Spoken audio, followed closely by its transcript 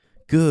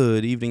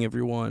Good evening,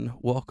 everyone.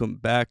 Welcome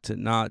back to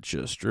Not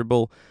Just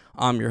Dribble.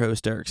 I'm your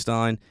host, Eric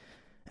Stein.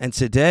 And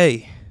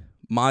today,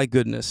 my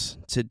goodness,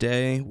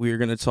 today we are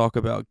going to talk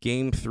about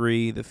Game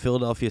 3, the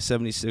Philadelphia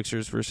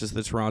 76ers versus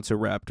the Toronto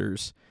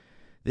Raptors.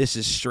 This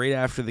is straight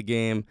after the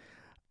game.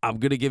 I'm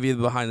going to give you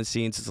the behind the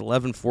scenes. It's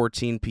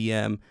 11:14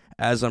 p.m.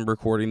 as I'm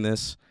recording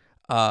this.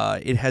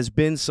 It has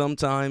been some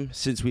time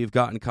since we've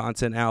gotten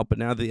content out, but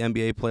now the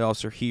NBA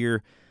playoffs are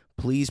here.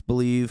 Please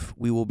believe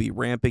we will be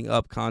ramping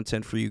up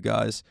content for you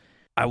guys.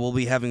 I will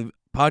be having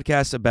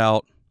podcasts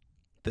about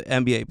the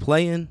NBA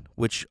play-in,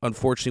 which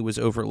unfortunately was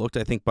overlooked,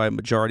 I think, by a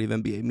majority of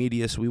NBA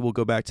media, so we will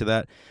go back to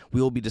that.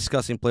 We will be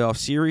discussing playoff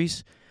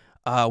series.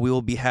 We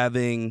will be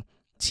having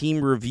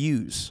team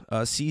reviews,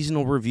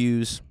 seasonal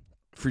reviews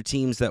for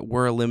teams that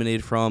were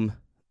eliminated from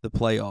the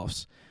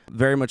playoffs.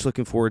 Very much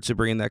looking forward to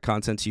bringing that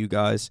content to you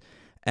guys.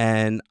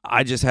 And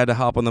I just had to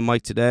hop on the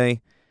mic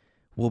today.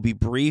 We'll be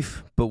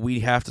brief, but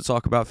we have to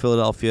talk about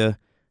Philadelphia.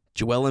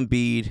 Joel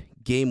Embiid,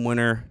 game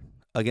winner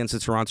against the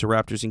Toronto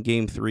Raptors in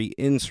Game 3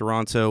 in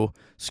Toronto,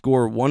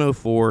 score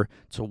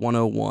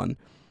 104-101.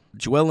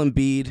 Joel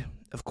Embiid,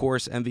 of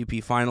course,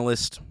 MVP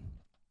finalist.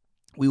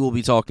 We will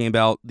be talking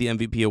about the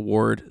MVP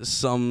award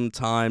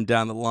sometime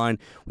down the line.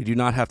 We do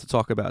not have to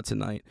talk about it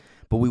tonight,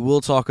 but we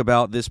will talk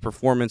about this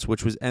performance,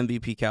 which was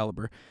MVP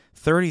caliber.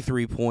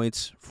 33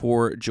 points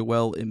for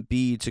Joel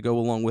Embiid to go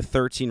along with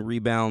 13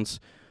 rebounds,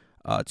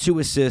 2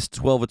 assists,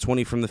 12 of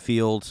 20 from the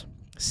field,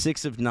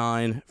 6 of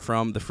 9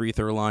 from the free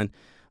throw line.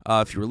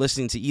 If you were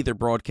listening to either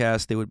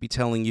broadcast, they would be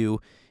telling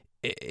you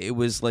it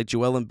was like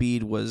Joel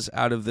Embiid was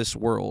out of this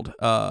world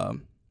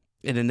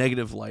in a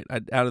negative light.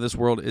 Out of this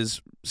world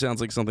sounds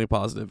like something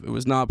positive. It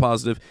was not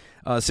positive.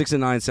 6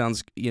 and 9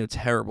 sounds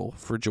terrible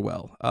for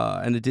Joel,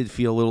 and it did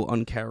feel a little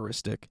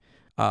uncharacteristic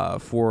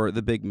for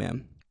the big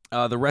man.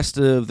 The rest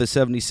of the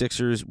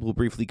 76ers we'll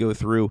briefly go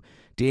through.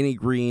 Danny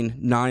Green,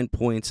 9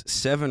 points,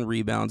 7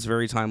 rebounds,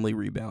 very timely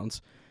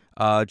rebounds.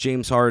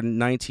 James Harden,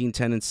 19,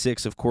 10, and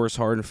 6. Of course,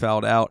 Harden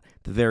fouled out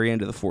at the very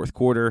end of the fourth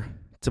quarter.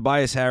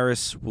 Tobias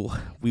Harris,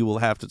 we will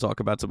have to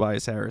talk about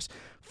Tobias Harris.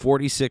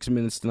 46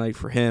 minutes tonight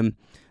for him,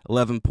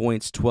 11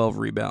 points, 12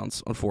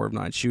 rebounds on 4 of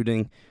 9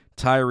 shooting.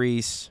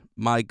 Tyrese,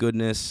 my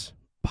goodness,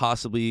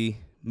 possibly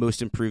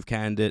most improved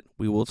candidate.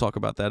 We will talk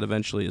about that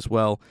eventually as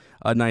well.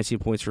 19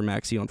 points for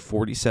Maxey on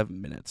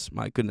 47 minutes.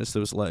 My goodness,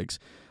 those legs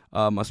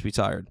must be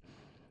tired.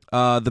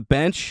 The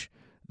bench,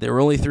 there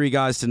were only 3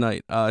 guys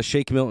tonight.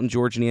 Shake Milton,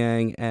 George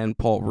Niang, and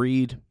Paul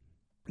Reed.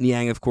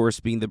 Niang, of course,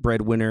 being the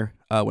breadwinner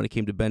when it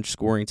came to bench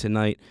scoring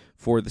tonight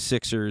for the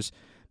Sixers.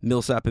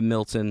 Millsap and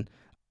Milton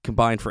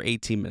combined for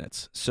 18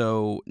 minutes.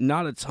 So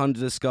not a ton to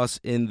discuss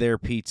in their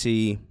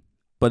PT,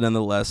 but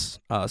nonetheless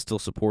still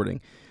supporting.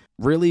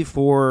 Really,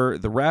 for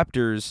the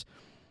Raptors,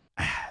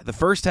 the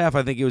first half,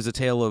 I think it was a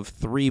tale of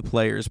 3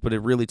 players, but it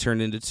really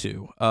turned into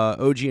 2.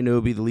 OG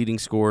Anunoby, the leading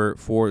scorer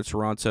for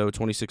Toronto,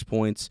 26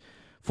 points,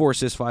 4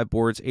 assists, 5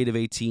 boards, 8 of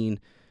 18.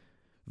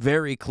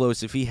 Very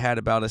close. If he had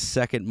about a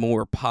second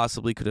more,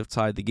 possibly could have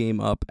tied the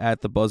game up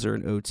at the buzzer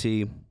in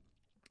OT.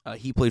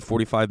 He played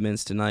 45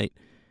 minutes tonight.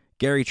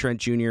 Gary Trent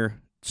Jr.,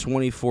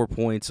 24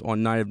 points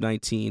on 9 of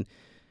 19.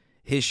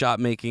 His shot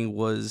making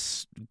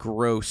was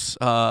gross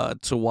to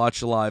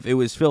watch live. It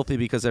was filthy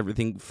because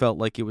everything felt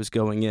like it was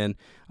going in.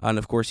 And,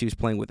 of course, he was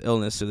playing with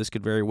illness, so this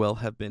could very well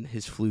have been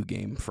his flu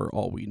game for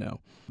all we know.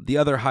 The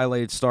other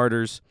highlighted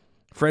starters,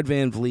 Fred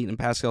VanVleet and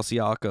Pascal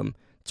Siakam,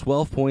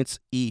 12 points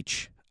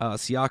each.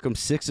 Siakam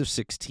 6 of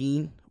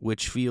 16,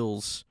 which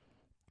feels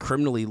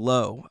criminally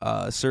low.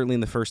 Certainly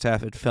in the first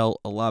half, it felt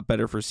a lot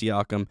better for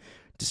Siakam,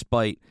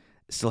 despite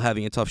still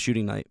having a tough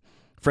shooting night.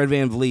 Fred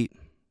VanVleet,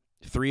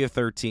 3 of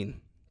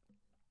 13.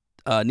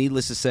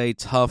 Needless to say,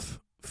 tough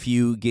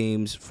few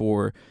games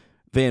for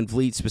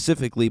VanVleet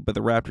specifically, but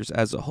the Raptors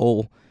as a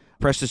whole.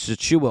 Precious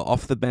Achiuwa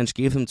off the bench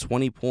gave them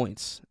 20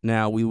 points.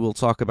 Now, we will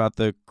talk about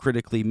the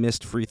critically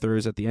missed free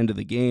throws at the end of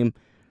the game,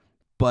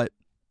 but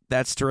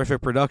that's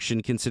terrific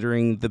production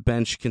considering the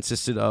bench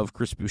consisted of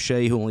Chris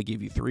Boucher, who only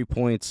gave you 3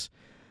 points.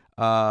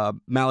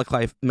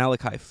 Malachi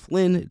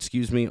Flynn,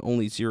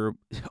 only zero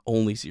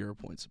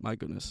points. My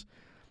goodness.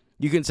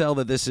 You can tell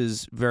that this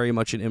is very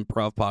much an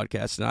improv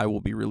podcast, and I will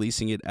be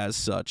releasing it as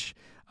such.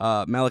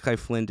 Malachi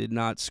Flynn did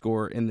not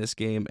score in this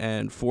game,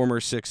 and former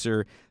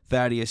Sixer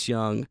Thaddeus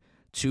Young,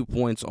 2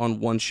 points on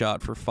 1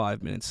 shot for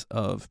 5 minutes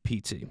of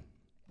PT.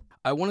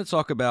 I want to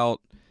talk about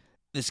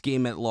this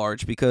game at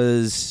large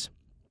because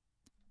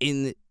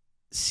in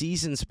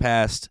seasons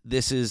past,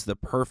 this is the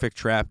perfect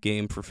trap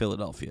game for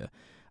Philadelphia.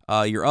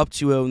 You're up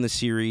 2-0 in the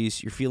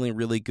series. You're feeling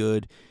really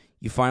good.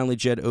 You finally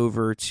jet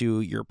over to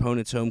your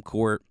opponent's home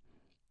court.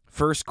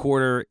 First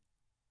quarter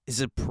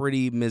is a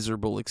pretty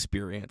miserable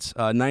experience.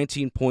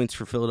 19 points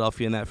for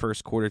Philadelphia in that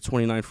first quarter,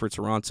 29 for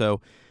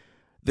Toronto.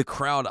 The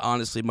crowd,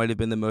 honestly, might have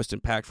been the most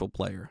impactful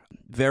player.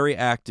 Very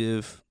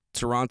active.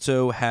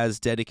 Toronto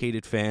has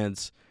dedicated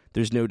fans.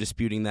 There's no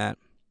disputing that.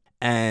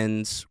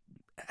 And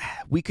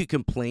we could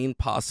complain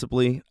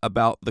possibly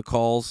about the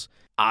calls.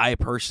 I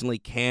personally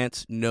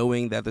can't,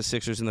 knowing that the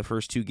Sixers in the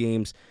first 2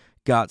 games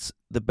got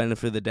the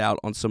benefit of the doubt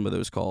on some of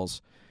those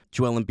calls.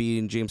 Joel Embiid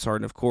and James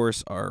Harden, of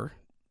course, are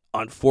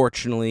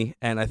unfortunately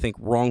and I think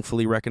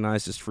wrongfully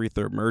recognized as free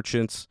throw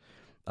merchants.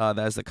 That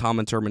is the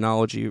common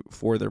terminology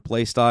for their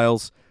play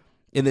styles.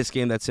 In this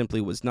game, that simply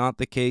was not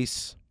the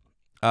case.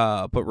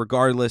 But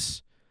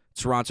regardless,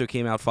 Toronto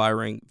came out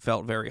firing,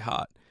 felt very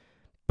hot.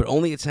 But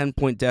only a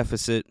 10-point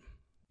deficit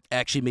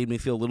actually made me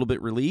feel a little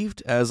bit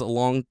relieved. As a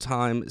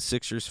longtime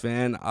Sixers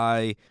fan,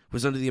 I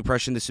was under the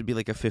impression this would be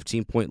like a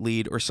 15-point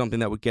lead or something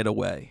that would get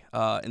away.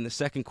 In the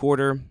second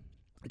quarter,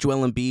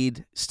 Joel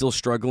Embiid still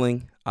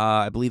struggling.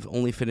 I believe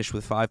only finished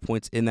with 5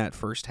 points in that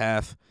first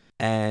half.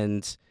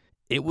 And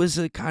it was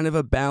a kind of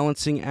a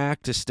balancing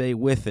act to stay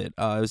with it.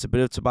 It was a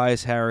bit of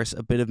Tobias Harris,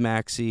 a bit of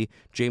Maxey.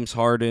 James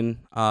Harden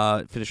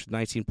finished with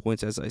 19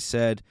 points, as I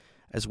said,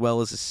 as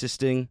well as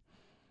assisting.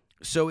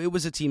 So it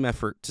was a team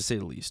effort, to say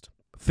the least.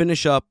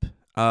 Finish up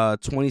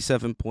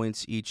 27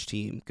 points each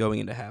team going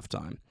into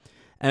halftime.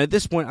 And at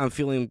this point, I'm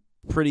feeling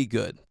pretty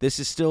good. This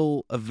is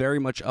still a very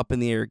much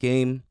up-in-the-air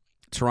game.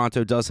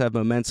 Toronto does have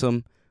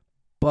momentum,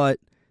 but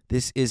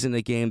this isn't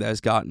a game that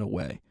has gotten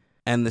away.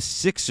 And the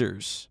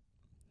Sixers'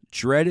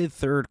 dreaded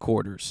third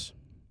quarters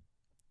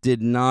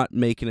did not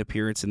make an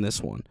appearance in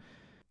this one.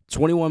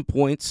 21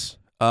 points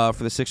for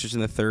the Sixers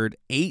in the third.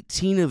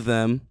 18 of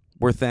them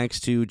were thanks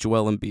to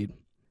Joel Embiid.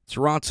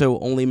 Toronto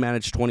only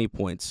managed 20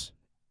 points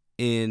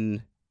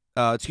 19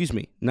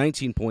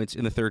 points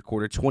in the third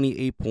quarter,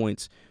 28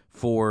 points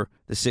for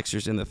the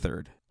Sixers in the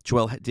third.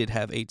 Joel did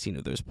have 18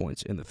 of those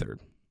points in the third.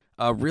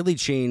 Really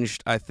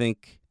changed, I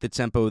think, the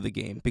tempo of the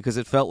game because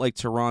it felt like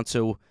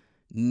Toronto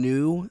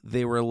knew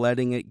they were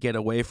letting it get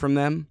away from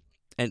them,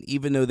 and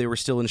even though they were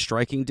still in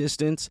striking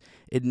distance,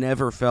 it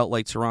never felt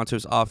like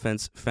Toronto's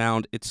offense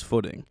found its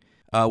footing,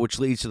 which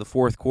leads to the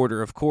fourth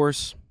quarter, of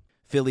course.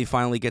 Philly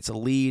finally gets a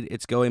lead.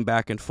 It's going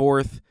back and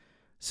forth.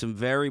 Some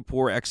very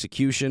poor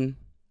execution,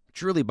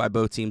 truly by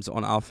both teams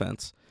on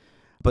offense,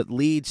 but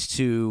leads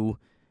to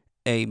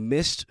a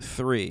missed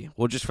three.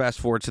 We'll just fast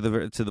forward to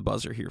the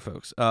buzzer here,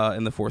 folks,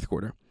 in the fourth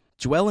quarter.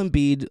 Joel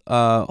Embiid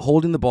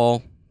holding the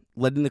ball,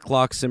 letting the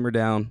clock simmer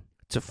down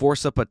to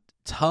force up a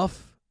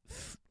tough,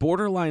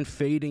 borderline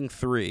fading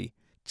three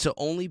to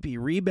only be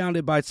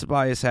rebounded by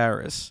Tobias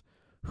Harris,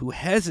 who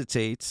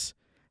hesitates,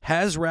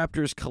 has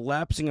Raptors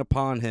collapsing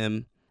upon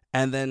him,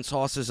 and then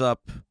tosses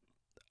up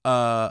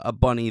a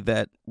bunny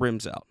that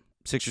rims out.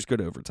 Sixers go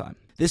to overtime.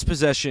 This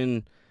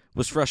possession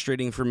was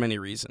frustrating for many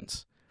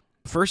reasons.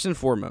 First and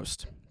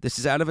foremost, this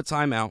is out of a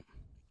timeout.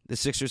 The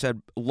Sixers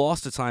had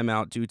lost a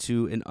timeout due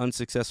to an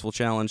unsuccessful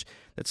challenge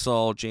that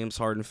saw James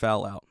Harden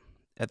foul out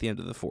at the end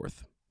of the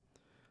fourth.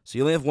 So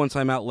you only have one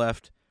timeout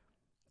left.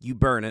 You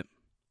burn it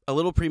a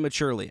little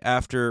prematurely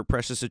after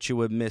Precious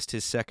Achiuwa missed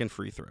his second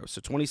free throw. So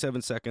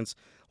 27 seconds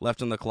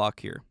left on the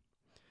clock here.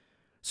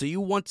 So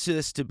you want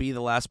this to be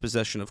the last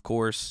possession, of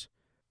course.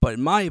 But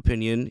in my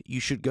opinion, you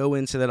should go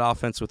into that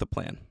offense with a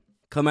plan.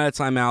 Come out of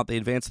timeout, they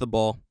advance the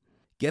ball.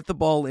 Get the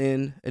ball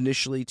in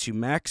initially to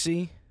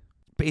Maxey,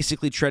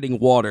 basically treading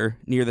water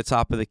near the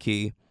top of the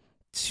key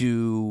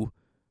to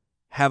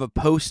have a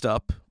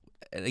post-up.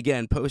 And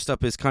again,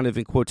 post-up is kind of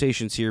in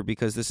quotations here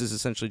because this is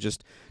essentially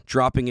just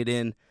dropping it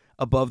in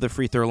above the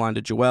free throw line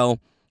to Joel,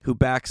 who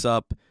backs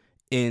up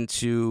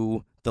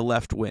into the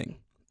left wing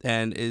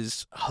and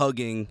is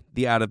hugging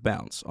the out of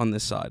bounds on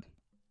this side.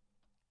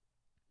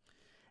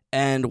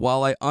 And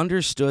while I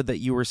understood that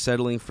you were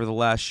settling for the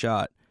last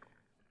shot,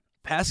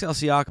 Pascal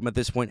Siakam at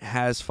this point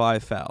has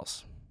 5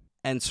 fouls.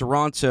 And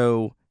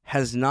Toronto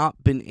has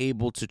not been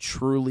able to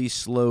truly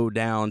slow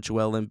down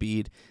Joel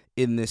Embiid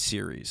in this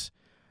series.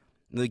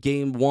 The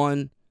game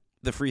one,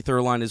 the free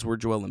throw line is where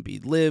Joel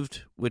Embiid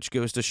lived, which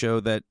goes to show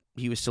that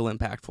he was still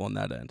impactful on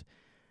that end.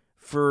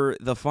 For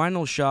the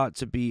final shot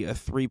to be a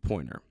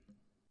three-pointer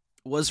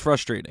was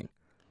frustrating.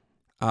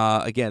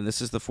 Again,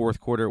 this is the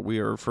fourth quarter we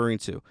are referring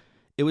to.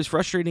 It was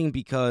frustrating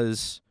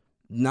because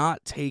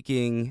not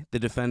taking the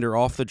defender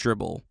off the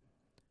dribble,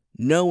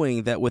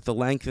 knowing that with the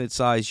length and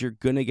size, you're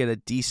going to get a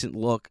decent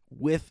look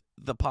with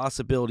the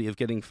possibility of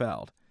getting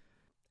fouled.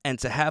 And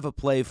to have a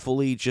play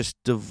fully just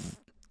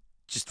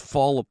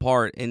fall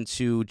apart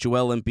into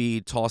Joel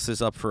Embiid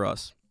tosses up for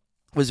us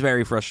was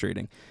very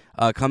frustrating.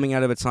 Coming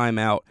out of a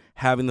timeout,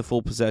 having the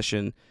full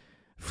possession,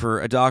 for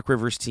a Doc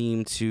Rivers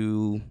team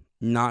to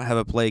not have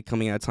a play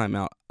coming out of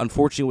timeout,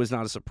 unfortunately was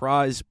not a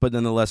surprise, but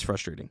nonetheless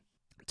frustrating.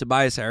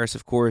 Tobias Harris,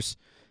 of course,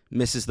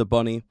 misses the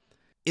bunny.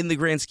 In the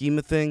grand scheme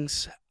of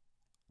things,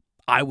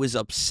 I was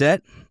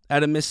upset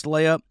at a missed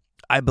layup.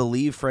 I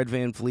believe Fred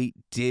VanVleet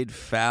did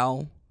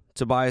foul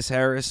Tobias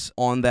Harris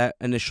on that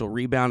initial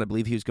rebound. I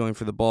believe he was going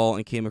for the ball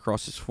and came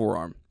across his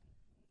forearm.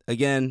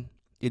 Again,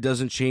 it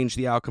doesn't change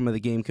the outcome of the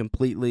game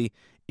completely.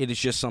 It is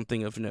just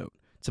something of note.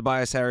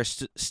 Tobias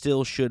Harris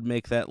still should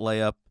make that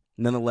layup.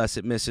 Nonetheless,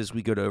 it misses.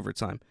 We go to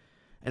overtime.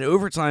 And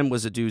overtime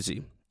was a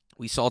doozy.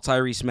 We saw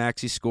Tyrese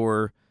Maxey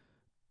score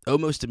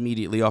almost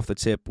immediately off the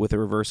tip with a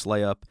reverse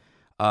layup.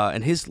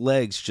 And his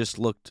legs just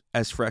looked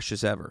as fresh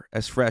as ever,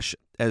 as fresh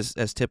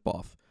as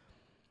tip-off.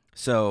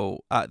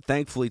 So,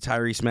 thankfully,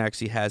 Tyrese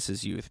Maxey has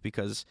his youth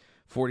because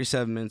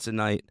 47 minutes a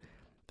night,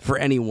 for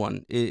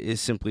anyone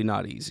is simply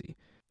not easy.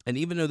 And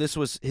even though this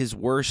was his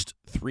worst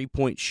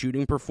three-point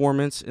shooting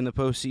performance in the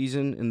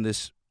postseason, in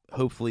this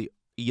hopefully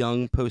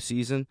young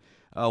postseason,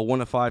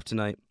 1 of 5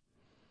 tonight,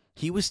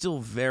 he was still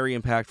very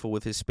impactful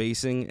with his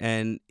spacing,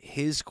 and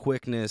his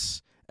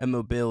quickness and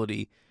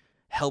mobility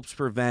helps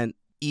prevent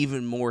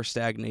even more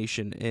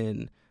stagnation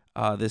in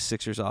this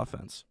Sixers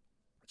offense.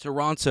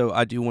 Toronto,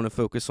 I do want to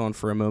focus on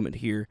for a moment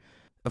here.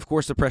 Of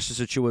course, the Precious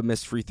Achiuwa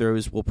missed free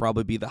throws will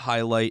probably be the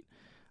highlight,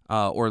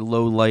 or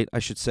low light, I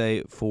should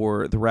say,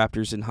 for the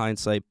Raptors in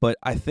hindsight. But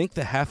I think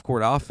the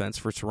half-court offense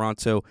for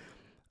Toronto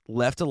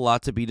left a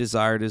lot to be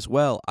desired as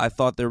well. I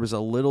thought there was a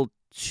little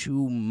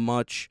too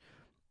much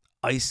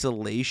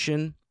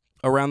isolation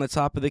around the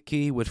top of the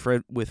key with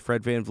Fred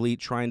VanVleet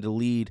trying to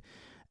lead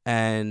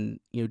and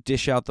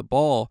dish out the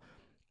ball.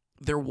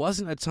 There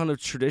wasn't a ton of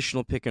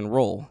traditional pick and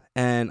roll,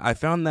 and I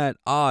found that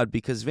odd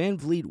because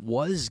VanVleet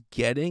was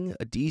getting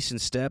a decent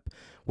step,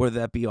 whether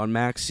that be on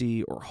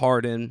Maxey or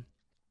Harden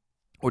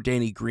or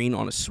Danny Green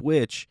on a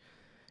switch.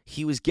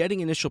 He was getting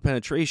initial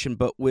penetration,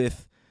 but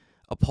with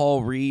a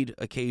Paul Reed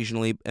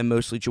occasionally and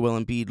mostly Joel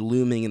Embiid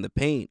looming in the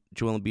paint,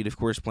 Joel Embiid, of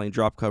course, playing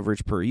drop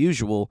coverage per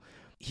usual,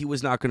 he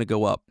was not going to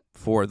go up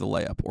for the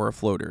layup or a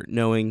floater,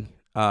 knowing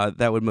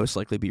that would most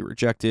likely be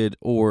rejected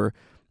or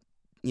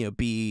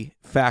be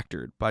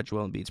factored by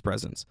Joel Embiid's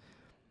presence.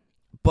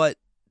 But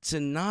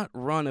to not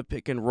run a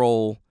pick and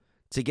roll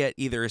to get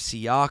either a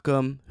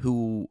Siakam,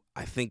 who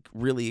I think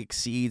really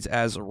exceeds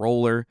as a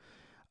roller,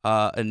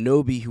 a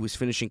Nobi, who was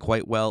finishing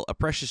quite well, a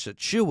Precious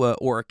Achiuwa,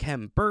 or a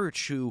Kem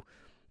Birch, who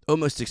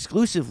almost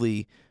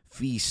exclusively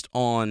feast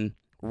on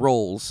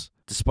rolls,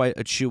 despite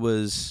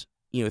Achiuwa's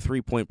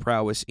three-point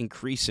prowess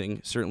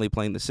increasing, certainly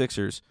playing the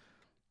Sixers,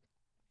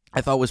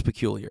 I thought was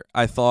peculiar.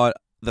 I thought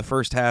the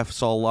first half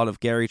saw a lot of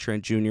Gary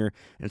Trent Jr.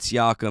 and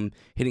Siakam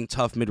hitting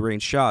tough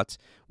mid-range shots,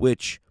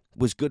 which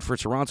was good for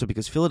Toronto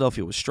because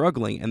Philadelphia was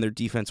struggling and their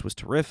defense was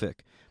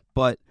terrific.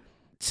 But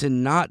to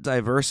not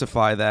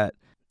diversify that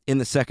in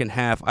the second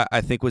half,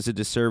 I think was a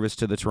disservice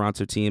to the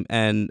Toronto team.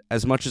 And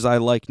as much as I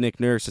like Nick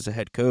Nurse as a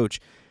head coach,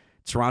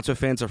 Toronto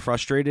fans are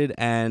frustrated,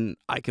 and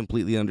I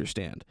completely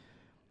understand.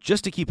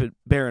 Just to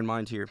bear in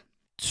mind here,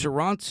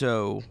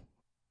 Toronto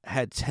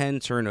had 10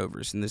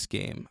 turnovers in this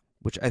game,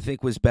 which I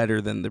think was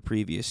better than the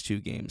previous two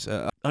games.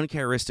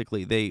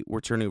 Uncharacteristically, they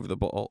were turning over the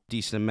ball a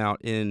decent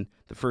amount in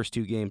the first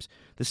two games.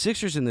 The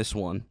Sixers in this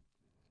one,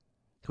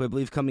 who I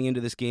believe coming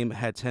into this game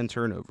had 10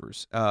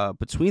 turnovers,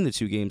 between the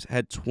two games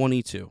had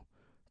 22.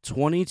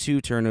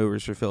 22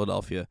 turnovers for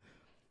Philadelphia.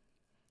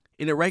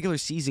 In a regular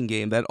season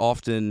game, that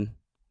often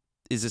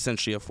is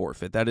essentially a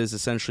forfeit. That is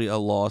essentially a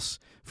loss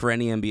for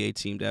any NBA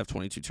team to have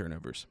 22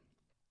 turnovers.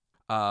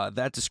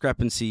 That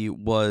discrepancy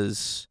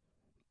was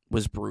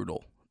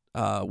brutal.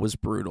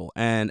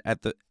 And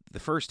at the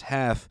first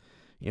half,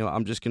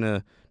 I'm just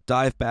gonna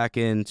dive back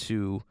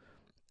into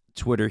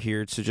Twitter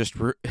here to just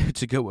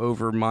to go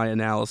over my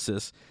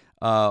analysis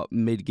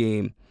mid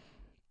game.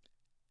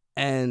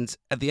 And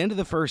at the end of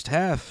the first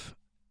half,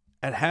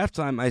 at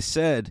halftime, I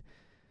said,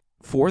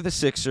 for the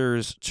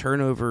Sixers,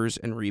 turnovers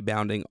and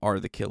rebounding are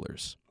the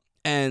killers.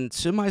 And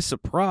to my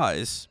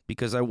surprise,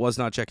 because I was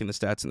not checking the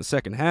stats in the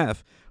second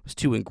half, I was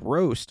too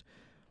engrossed,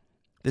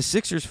 the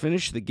Sixers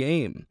finished the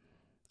game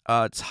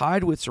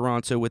tied with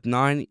Toronto with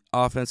 9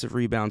 offensive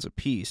rebounds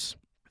apiece.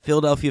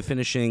 Philadelphia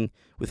finishing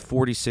with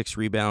 46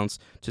 rebounds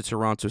to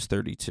Toronto's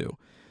 32,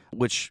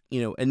 which,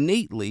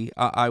 innately,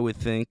 I would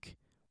think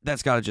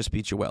that's got to just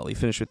be Joel. He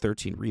finished with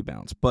 13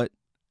 rebounds. But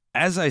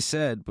as I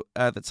said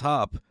at the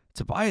top,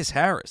 Tobias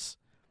Harris,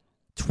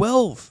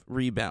 12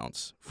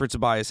 rebounds for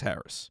Tobias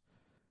Harris.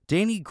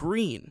 Danny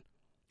Green,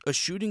 a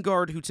shooting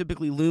guard who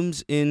typically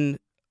looms in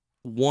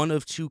one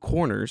of two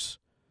corners,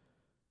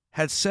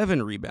 had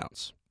 7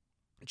 rebounds.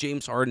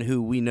 James Harden,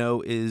 who we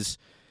know is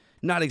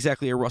not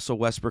exactly a Russell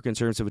Westbrook in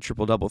terms of a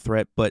triple-double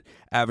threat, but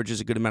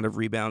averages a good amount of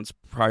rebounds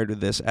prior to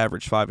this,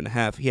 average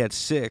 5.5. He had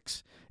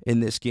 6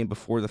 in this game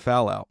before the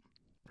foul out.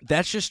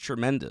 That's just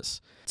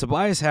tremendous.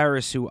 Tobias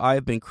Harris, who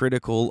I've been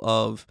critical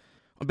of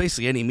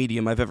basically any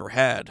medium I've ever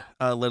had,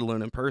 let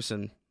alone in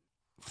person,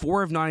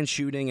 4 of 9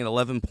 shooting and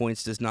 11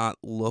 points does not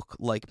look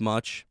like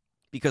much,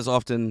 because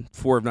often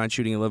 4 of 9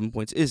 shooting and 11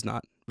 points is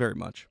not very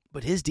much.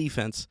 But his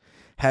defense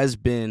has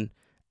been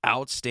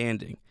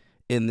outstanding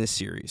in this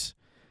series,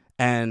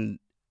 and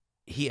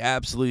he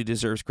absolutely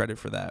deserves credit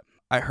for that.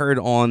 I heard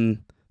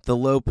on the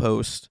Low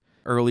Post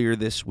earlier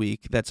this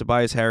week that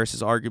Tobias Harris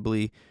is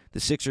arguably the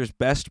Sixers'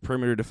 best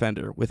perimeter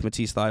defender, with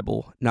Matisse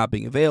Thybulle not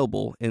being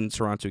available in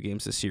Toronto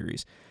games this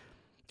series.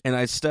 And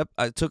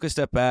I took a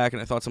step back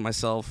and I thought to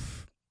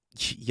myself,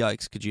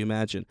 yikes, could you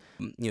imagine?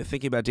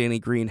 Thinking about Danny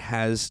Green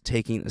has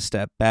taken a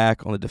step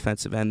back on the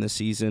defensive end this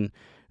season.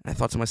 And I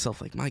thought to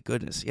myself, my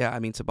goodness, yeah,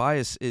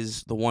 Tobias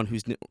is the one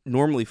who's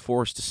normally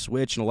forced to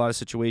switch in a lot of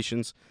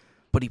situations,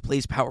 but he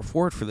plays power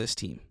forward for this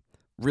team.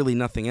 Really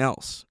nothing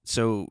else.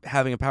 So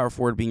having a power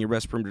forward being your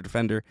best perimeter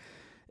defender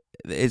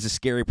is a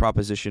scary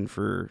proposition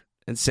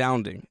and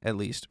sounding, at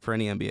least, for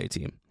any NBA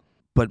team.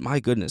 But my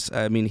goodness,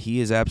 I mean, he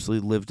has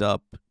absolutely lived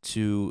up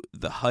to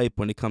the hype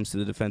when it comes to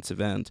the defensive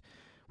end,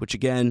 which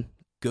again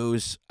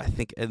goes, I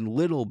think, a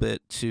little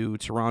bit to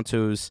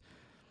Toronto's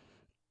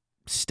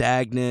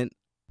stagnant,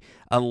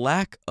 a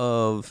lack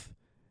of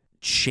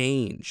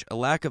change, a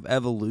lack of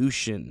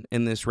evolution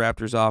in this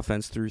Raptors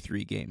offense through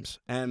 3 games.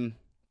 And,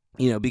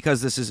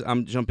 because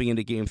I'm jumping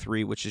into game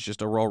 3, which is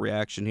just a raw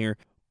reaction here,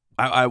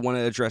 I want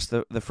to address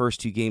the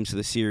first 2 games of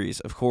the series.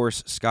 Of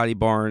course, Scotty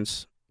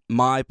Barnes,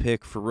 my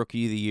pick for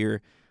Rookie of the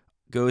Year,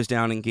 goes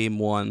down in game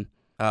 1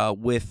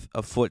 with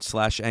a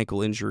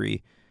foot/ankle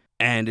injury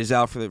and is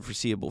out for the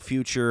foreseeable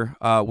future.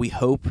 We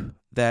hope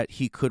that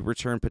he could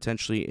return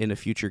potentially in a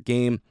future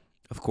game.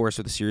 Of course,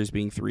 with the series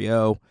being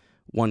 3-0,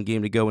 1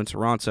 game to go in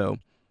Toronto,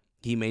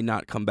 he may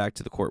not come back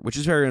to the court, which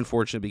is very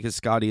unfortunate because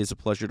Scotty is a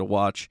pleasure to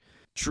watch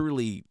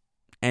truly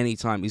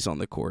anytime he's on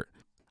the court.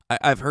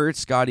 I've heard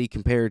Scotty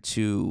compared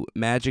to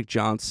Magic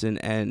Johnson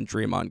and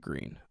Draymond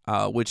Green,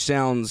 which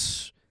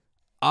sounds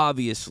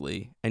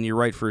obviously, and you're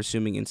right for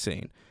assuming,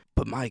 insane.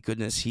 But my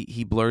goodness,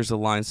 he blurs the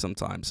line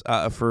sometimes.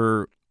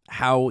 For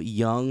how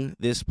young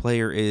this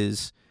player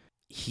is,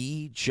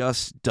 he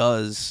just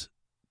does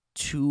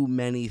too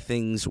many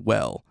things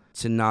well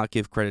to not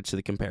give credit to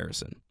the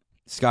comparison.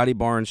 Scotty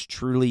Barnes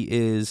truly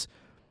is,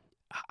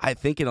 I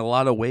think, in a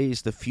lot of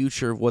ways, the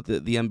future of what the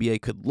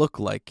NBA could look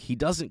like. He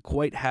doesn't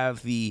quite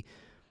have the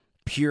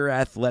pure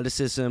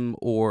athleticism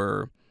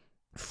or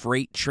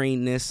freight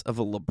trainness of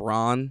a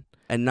LeBron,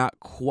 and not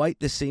quite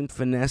the same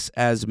finesse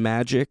as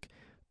Magic,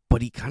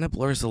 but he kind of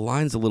blurs the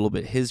lines a little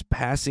bit. His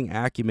passing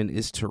acumen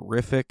is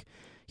terrific.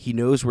 He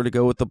knows where to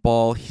go with the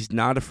ball. He's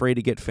not afraid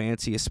to get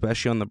fancy,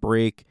 especially on the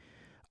break.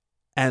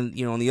 And,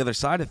 on the other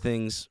side of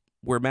things,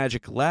 where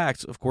Magic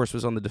lacked, of course,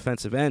 was on the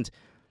defensive end.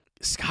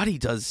 Scotty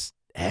does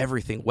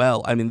everything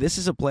well. I mean, this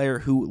is a player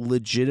who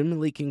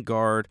legitimately can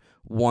guard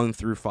 1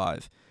 through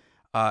 5.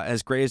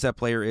 As great as that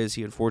player is,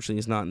 he unfortunately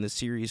is not in this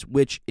series,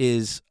 which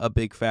is a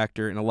big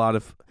factor. And a lot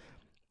of,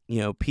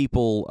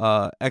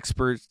 people,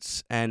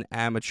 experts and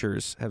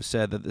amateurs have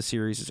said that the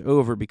series is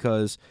over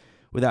because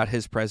without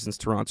his presence,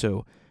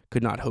 Toronto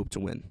could not hope to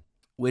win,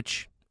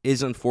 which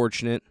is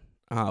unfortunate.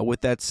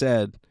 With that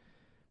said,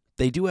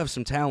 they do have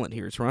some talent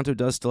here. Toronto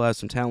does still have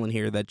some talent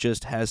here that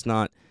just has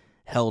not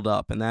held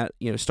up. And that,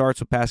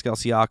 starts with Pascal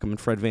Siakam and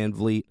Fred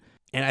VanVleet.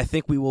 And I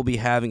think we will be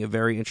having a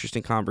very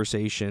interesting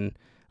conversation,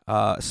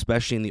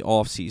 especially in the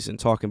offseason,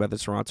 talking about the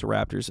Toronto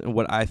Raptors and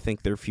what I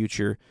think their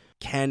future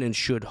can and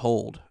should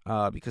hold.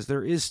 Because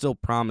there is still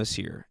promise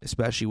here,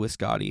 especially with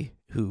Scotty,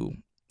 who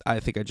I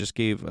think I just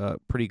gave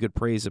pretty good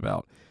praise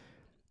about.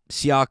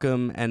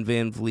 Siakam and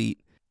VanVleet,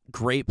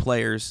 great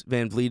players.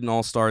 VanVleet an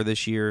all-star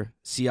this year.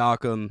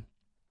 Siakam,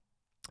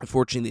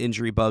 unfortunately, the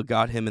injury bug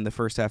got him in the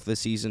first half of the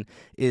season,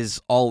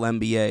 is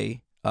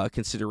all-NBA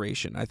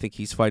consideration. I think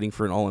he's fighting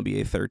for an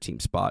all-NBA third-team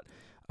spot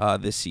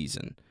this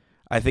season.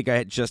 I think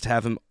I just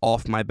have him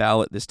off my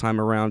ballot this time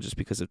around just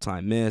because of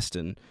time missed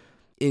and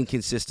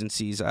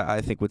inconsistencies,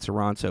 I think, with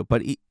Toronto.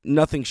 But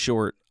nothing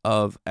short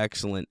of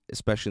excellent,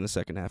 especially in the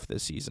second half of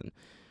this season.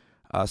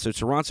 So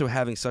Toronto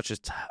having such a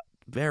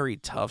very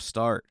tough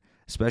start,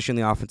 especially in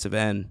the offensive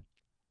end,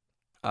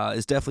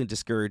 is definitely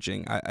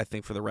discouraging, I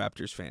think, for the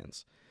Raptors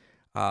fans.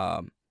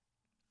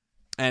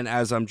 And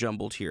as I'm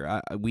jumbled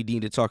here, we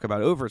need to talk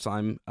about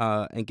overtime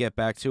and get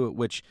back to it,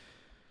 which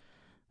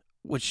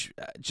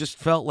just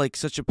felt like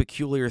such a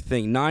peculiar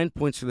thing. 9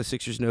 points for the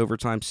Sixers in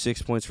overtime,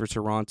 6 points for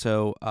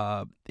Toronto.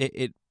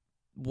 It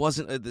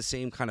wasn't the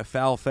same kind of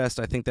foul fest.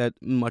 I think that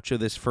much of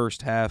this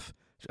first half,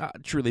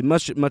 truly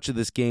much of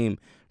this game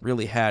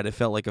really had. It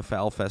felt like a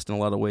foul fest in a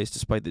lot of ways,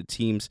 despite the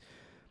teams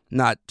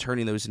not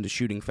turning those into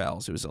shooting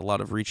fouls. It was a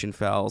lot of reach-in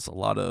fouls, a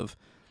lot of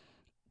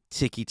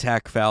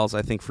ticky-tack fouls,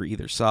 I think, for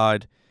either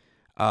side.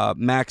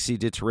 Maxey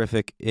did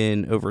terrific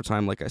in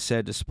overtime, like I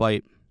said,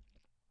 despite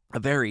a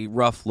very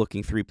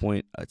rough-looking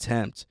three-point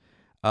attempt.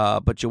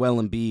 But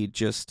Joel Embiid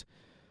just,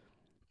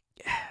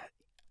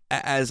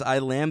 as I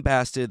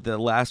lambasted the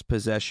last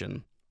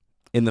possession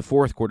in the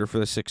fourth quarter for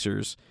the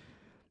Sixers,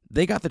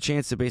 they got the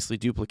chance to basically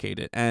duplicate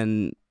it.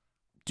 And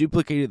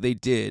duplicate it they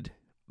did,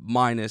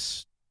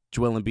 minus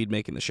Joel Embiid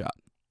making the shot.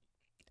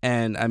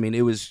 And, I mean,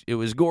 it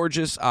was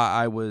gorgeous.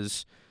 I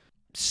was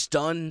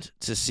stunned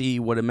to see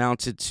what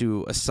amounted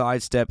to a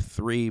sidestep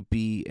three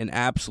be an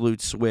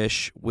absolute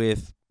swish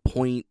with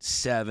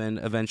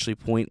 0.7, eventually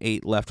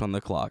 0.8 left on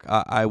the clock.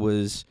 I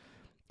was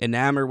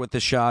enamored with the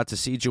shot, to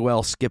see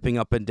Joel skipping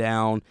up and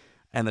down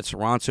and the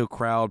Toronto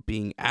crowd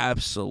being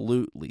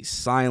absolutely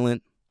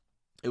silent.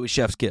 It was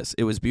chef's kiss.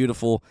 It was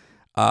beautiful.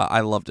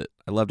 I loved it.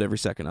 I loved every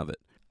second of it.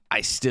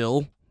 I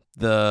still,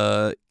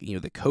 the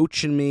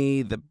coach in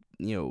me, the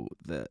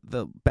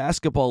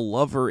basketball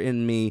lover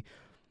in me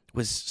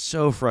was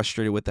so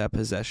frustrated with that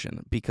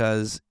possession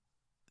because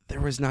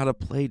there was not a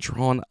play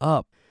drawn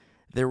up.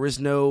 There was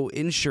no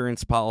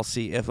insurance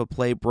policy if a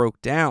play broke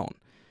down.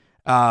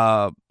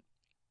 That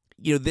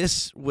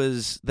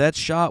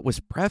shot was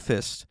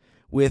prefaced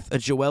with a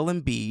Joel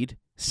Embiid,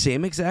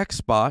 same exact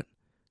spot,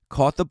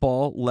 caught the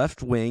ball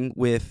left wing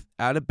with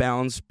out of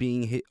bounds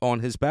being hit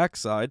on his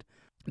backside,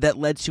 that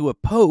led to a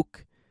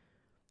poke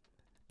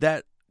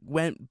that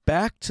went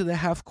back to the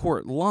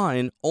half-court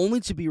line, only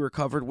to be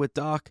recovered with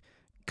Doc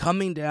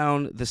coming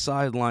down the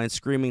sideline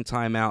screaming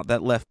timeout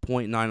that left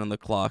 0.9 on the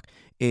clock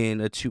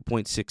in a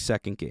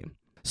 2.6-second game.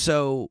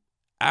 So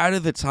out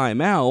of the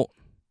timeout,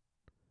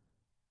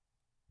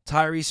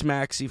 Tyrese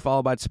Maxey,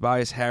 followed by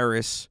Tobias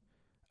Harris,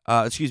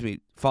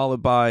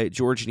 followed by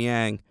George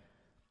Niang,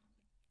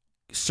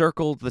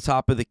 circled the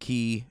top of the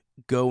key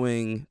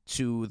going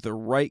to the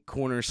right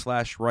corner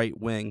 / right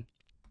wing,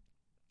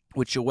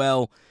 with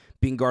Joel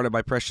being guarded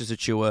by Precious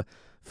Achiuwa,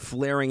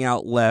 flaring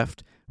out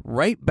left,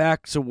 right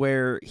back to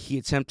where he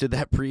attempted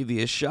that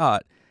previous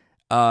shot.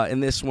 In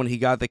this one, he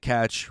got the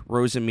catch,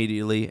 rose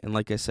immediately, and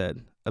like I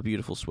said, a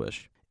beautiful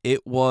swish.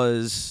 It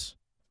was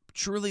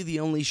truly the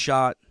only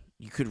shot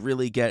you could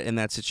really get in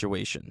that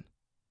situation.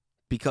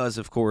 Because,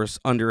 of course,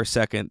 under a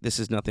second, this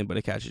is nothing but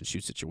a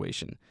catch-and-shoot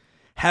situation.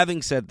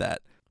 Having said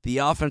that, the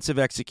offensive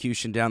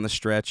execution down the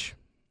stretch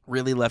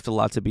really left a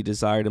lot to be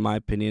desired, in my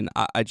opinion.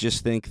 I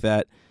just think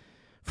that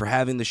for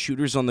having the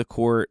shooters on the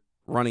court,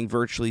 running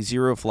virtually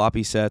zero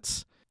floppy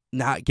sets,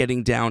 not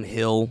getting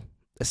downhill,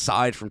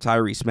 aside from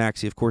Tyrese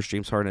Maxey, of course,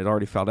 James Harden had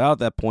already fouled out at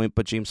that point,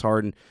 but James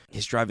Harden,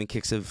 his driving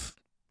kicks have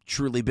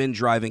truly been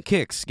driving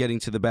kicks. Getting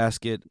to the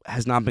basket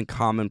has not been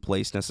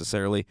commonplace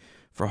necessarily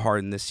for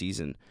Harden this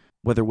season,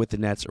 whether with the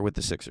Nets or with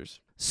the Sixers.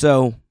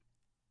 So,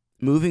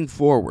 moving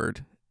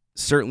forward,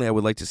 certainly I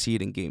would like to see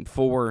it in Game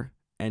 4,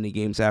 any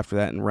games after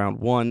that in Round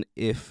 1,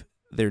 if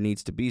there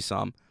needs to be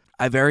some.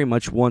 I very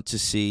much want to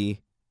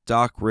see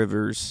Doc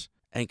Rivers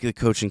and the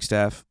coaching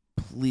staff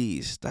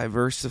please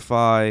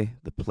diversify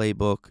the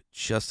playbook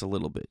just a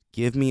little bit.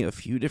 Give me a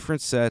few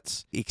different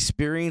sets,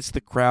 experience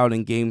the crowd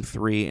in Game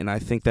 3, and I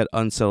think that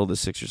unsettled the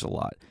Sixers a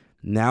lot.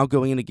 Now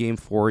going into Game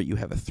 4, you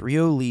have a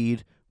 3-0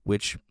 lead,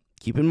 which,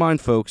 keep in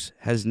mind, folks,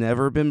 has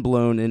never been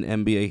blown in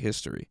NBA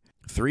history.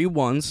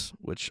 3-1s,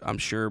 which I'm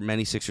sure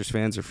many Sixers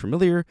fans are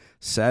familiar,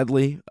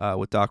 sadly,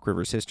 with Doc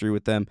Rivers' history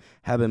with them,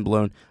 have been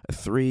blown. A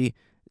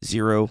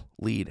 3-0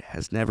 lead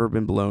has never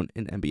been blown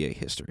in NBA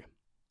history.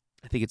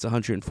 I think it's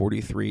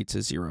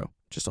 143-0,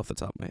 just off the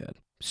top of my head.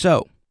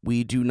 So,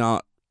 we do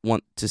not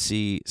want to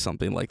see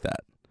something like that.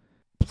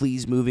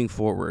 Please, moving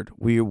forward,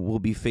 we will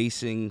be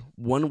facing,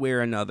 one way or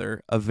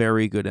another, a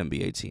very good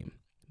NBA team.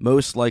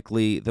 Most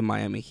likely the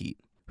Miami Heat,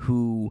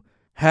 who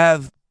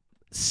have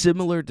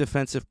similar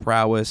defensive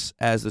prowess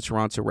as the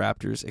Toronto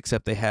Raptors,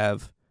 except they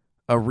have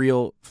a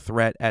real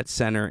threat at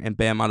center and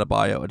Bam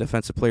Adebayo, a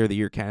Defensive Player of the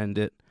Year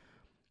candidate.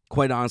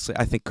 Quite honestly,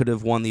 I think could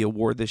have won the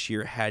award this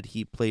year had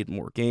he played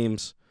more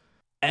games.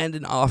 And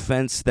an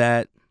offense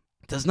that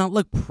does not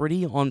look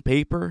pretty on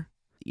paper.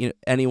 You know,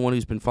 anyone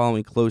who's been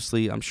following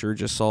closely, I'm sure,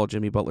 just saw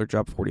Jimmy Butler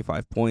drop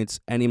 45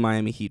 points. Any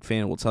Miami Heat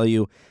fan will tell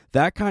you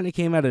that kind of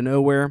came out of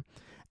nowhere,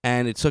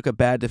 and it took a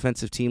bad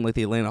defensive team like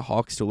the Atlanta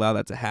Hawks to allow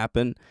that to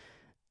happen.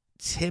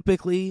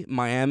 Typically,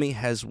 Miami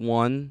has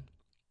won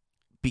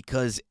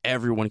because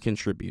everyone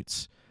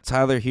contributes.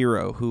 Tyler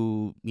Hero,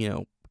 who,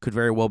 could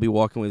very well be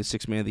walking away with the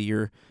Sixth Man of the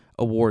Year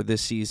award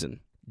this season.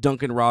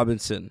 Duncan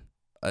Robinson,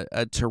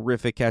 a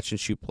terrific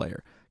catch-and-shoot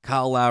player.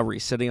 Kyle Lowry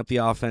setting up the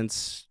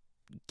offense,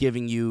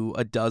 giving you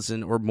a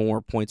dozen or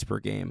more points per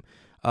game.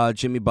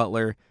 Jimmy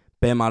Butler,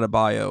 Bam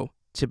Adebayo,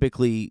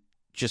 typically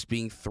just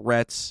being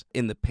threats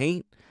in the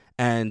paint,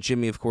 and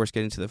Jimmy, of course,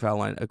 getting to the foul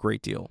line a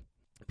great deal.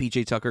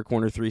 PJ Tucker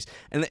corner threes.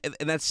 And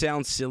that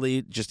sounds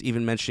silly, just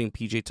even mentioning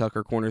PJ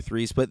Tucker corner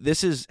threes, but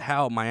this is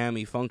how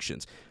Miami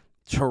functions.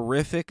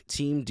 Terrific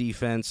team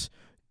defense,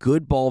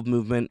 good ball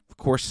movement, of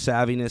course,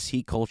 savviness,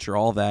 heat culture,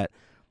 all that.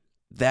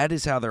 That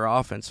is how their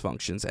offense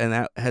functions, and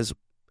that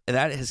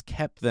has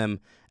kept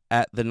them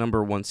at the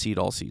number 1 seed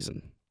all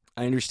season.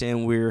 I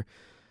understand we're,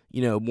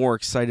 more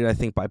excited, I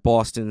think, by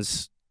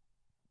Boston's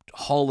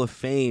Hall of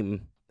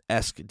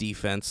Fame-esque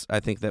defense, I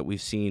think, that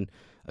we've seen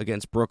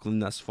against Brooklyn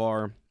thus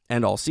far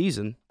and all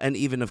season, and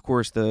even, of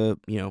course, the,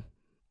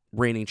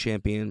 reigning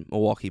champion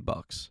Milwaukee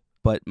Bucks.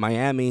 But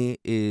Miami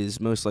is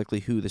most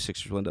likely who the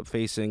Sixers will end up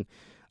facing,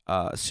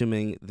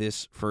 assuming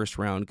this first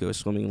round goes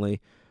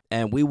swimmingly,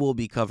 and we will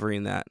be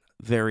covering that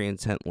very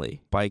intently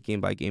by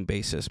game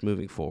basis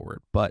moving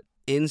forward. But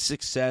in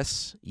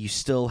success, you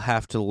still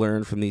have to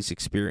learn from these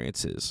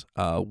experiences.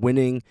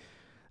 Winning,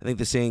 I think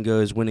the saying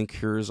goes, winning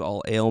cures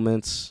all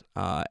ailments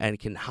and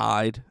can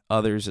hide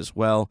others as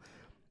well.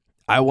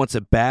 I want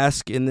to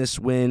bask in this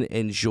win,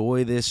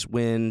 enjoy this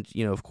win.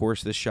 Of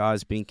course, this shot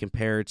is being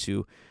compared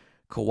to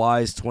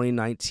Kawhi's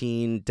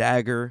 2019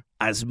 dagger.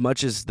 As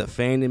much as the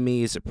fan in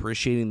me is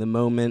appreciating the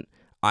moment,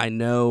 I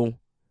know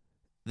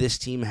this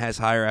team has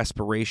higher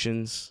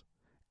aspirations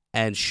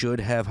and should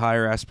have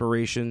higher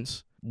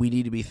aspirations. We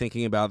need to be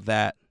thinking about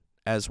that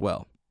as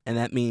well. And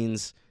that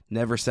means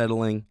never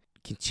settling,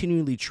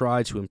 continually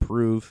try to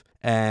improve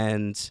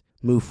and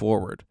move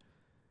forward.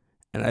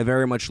 And I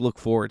very much look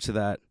forward to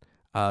that.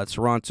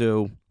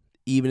 Toronto,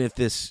 even if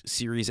this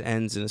series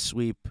ends in a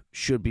sweep,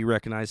 should be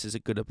recognized as a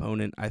good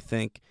opponent. I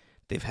think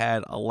they've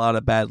had a lot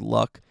of bad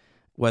luck,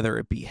 whether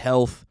it be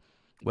health,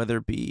 whether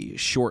it be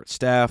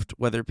short-staffed,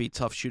 whether it be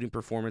tough shooting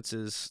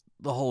performances,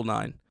 the whole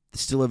nine.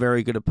 still a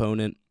very good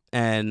opponent,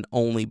 and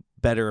only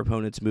better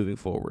opponents moving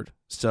forward.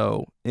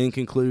 So, in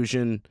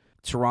conclusion,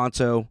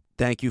 Toronto,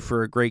 thank you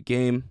for a great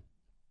game.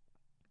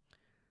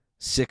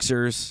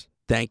 Sixers,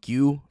 thank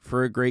you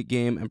for a great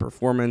game and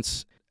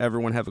performance.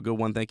 Everyone have a good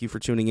one. Thank you for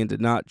tuning in to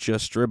Not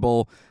Just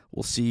Dribble.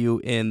 We'll see you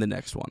in the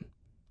next one.